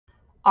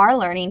Our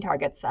learning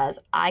target says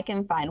I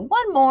can find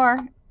one more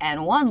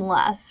and one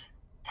less,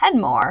 10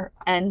 more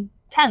and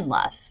 10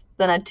 less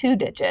than a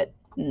 2-digit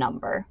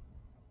number.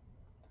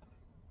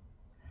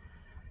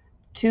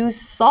 To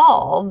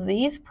solve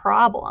these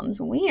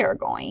problems, we are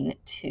going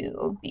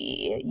to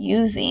be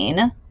using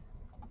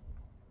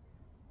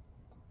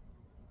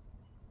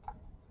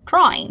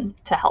drawing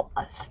to help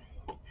us.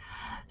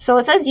 So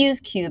it says use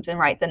cubes and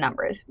write the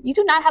numbers. You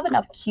do not have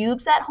enough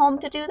cubes at home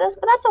to do this,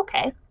 but that's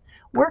okay.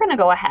 We're going to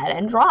go ahead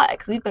and draw it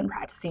because we've been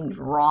practicing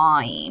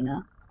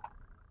drawing.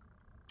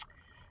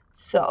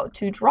 So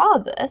to draw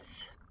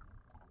this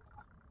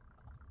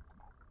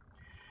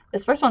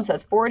first one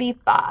says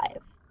 45.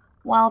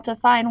 Well, to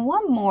find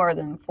one more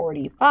than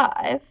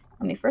 45,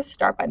 let me first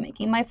start by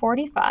making my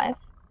 45.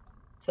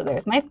 So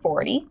there's my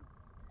 40,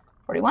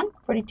 41,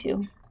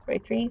 42,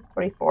 43,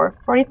 44,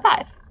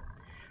 45.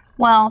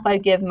 Well, if I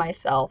give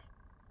myself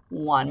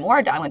one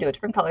more dot, I'm going to do a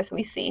different color so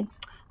we see.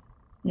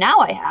 Now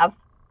I have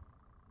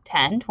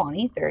 10,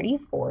 20, 30,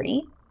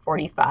 40,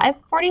 45,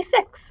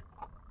 46.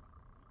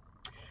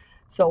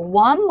 So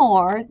one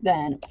more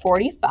than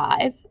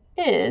 45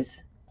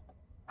 is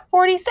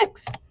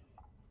 46.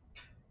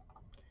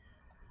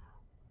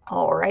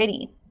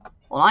 Alrighty.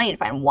 Well, now I need to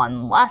find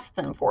one less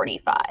than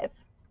 45.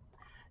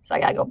 So I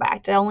got to go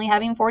back to only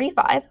having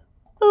 45.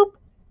 Boop.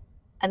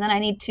 And then I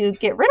need to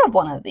get rid of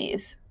one of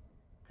these.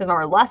 Because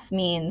remember, less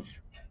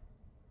means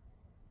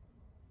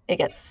it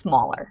gets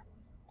smaller.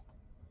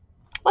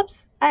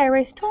 Whoops, I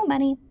erased too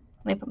many.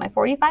 Let me put my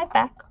 45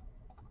 back.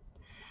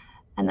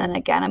 And then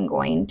again, I'm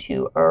going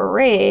to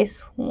erase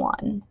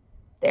 1.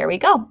 There we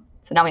go.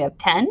 So now we have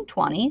 10,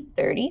 20,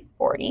 30,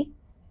 40,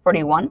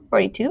 41,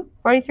 42,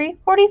 43,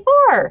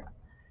 44.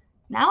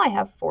 Now I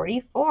have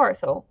 44.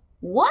 So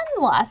one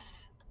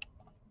less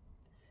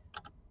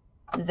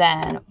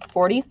than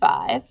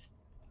 45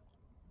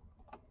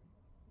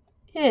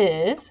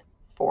 is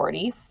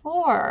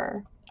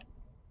 44.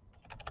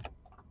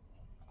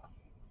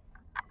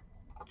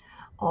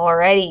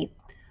 Alrighty.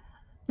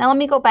 Now let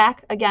me go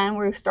back again.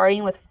 We're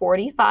starting with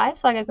 45,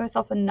 so I got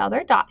myself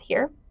another dot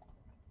here.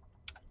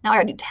 Now I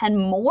gotta do 10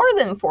 more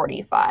than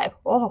 45.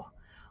 Oh,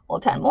 well,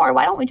 10 more.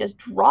 Why don't we just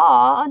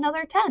draw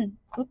another 10?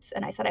 Oops,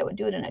 and I said I would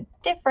do it in a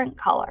different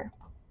color.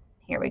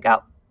 Here we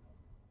go.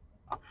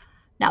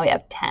 Now we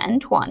have 10,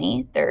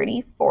 20,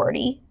 30,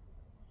 40,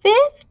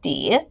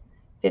 50,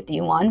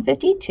 51,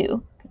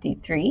 52,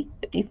 53,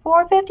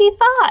 54,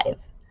 55.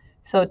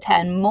 So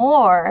 10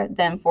 more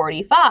than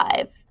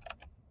 45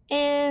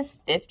 is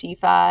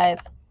 55.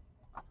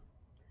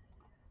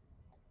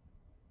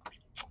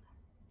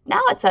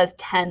 Now it says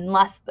 10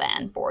 less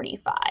than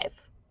 45.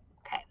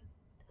 Okay.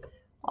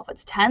 Well, if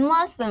it's 10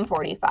 less than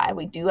 45,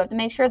 we do have to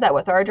make sure that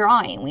with our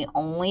drawing, we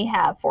only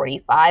have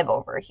 45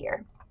 over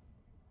here.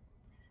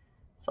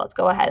 So let's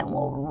go ahead and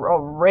we'll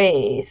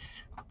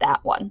erase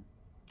that one.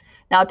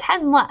 Now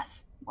 10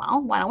 less.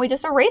 Well, why don't we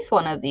just erase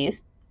one of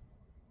these?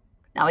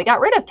 Now we got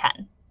rid of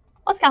 10.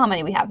 Let's count how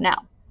many we have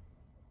now.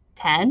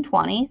 10,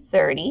 20,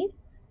 30,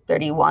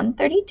 31,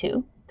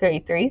 32,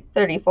 33,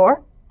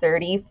 34,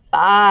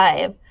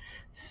 35.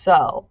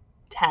 So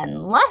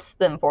 10 less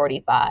than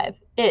 45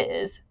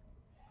 is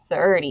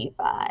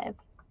 35.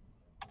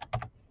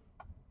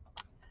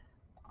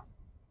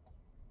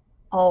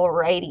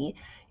 Alrighty,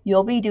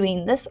 you'll be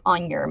doing this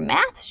on your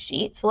math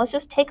sheet. So let's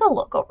just take a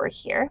look over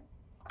here.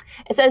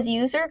 It says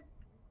use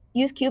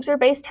cubes or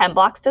base 10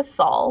 blocks to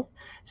solve.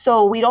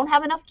 So we don't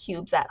have enough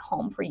cubes at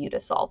home for you to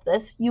solve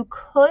this. You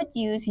could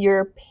use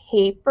your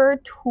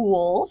paper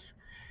tools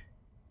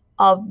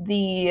of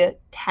the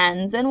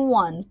 10s and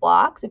 1s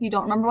blocks. If you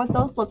don't remember what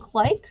those look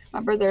like,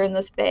 remember they're in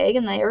this bag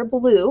and they are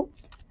blue.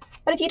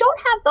 But if you don't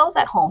have those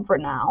at home for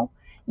now,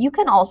 you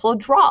can also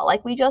draw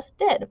like we just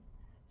did.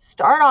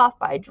 Start off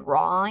by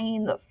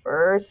drawing the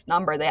first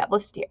number they have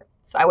listed here.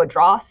 So I would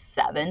draw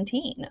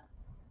 17.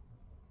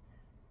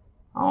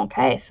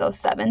 Okay, so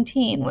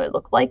 17 would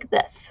look like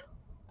this.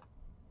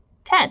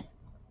 10,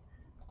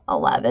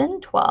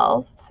 11,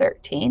 12,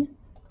 13,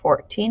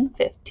 14,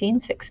 15,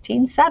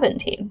 16,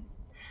 17.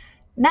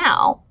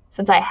 Now,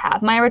 since I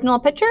have my original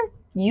picture,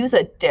 use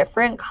a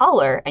different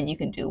color and you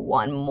can do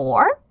one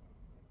more.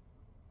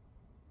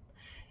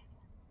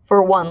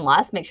 For one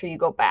less, make sure you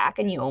go back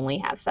and you only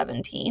have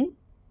 17.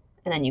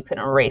 And then you can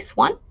erase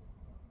one.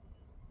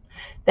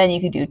 Then you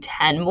could do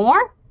 10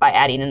 more by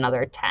adding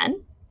another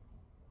 10.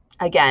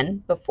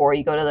 Again, before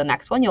you go to the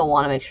next one, you'll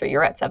want to make sure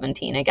you're at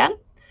 17 again.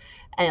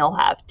 And you'll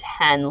have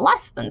 10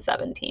 less than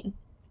 17.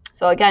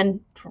 So again,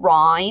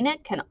 drawing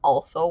it can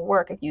also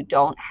work if you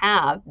don't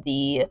have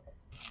the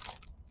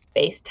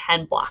base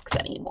 10 blocks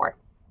anymore.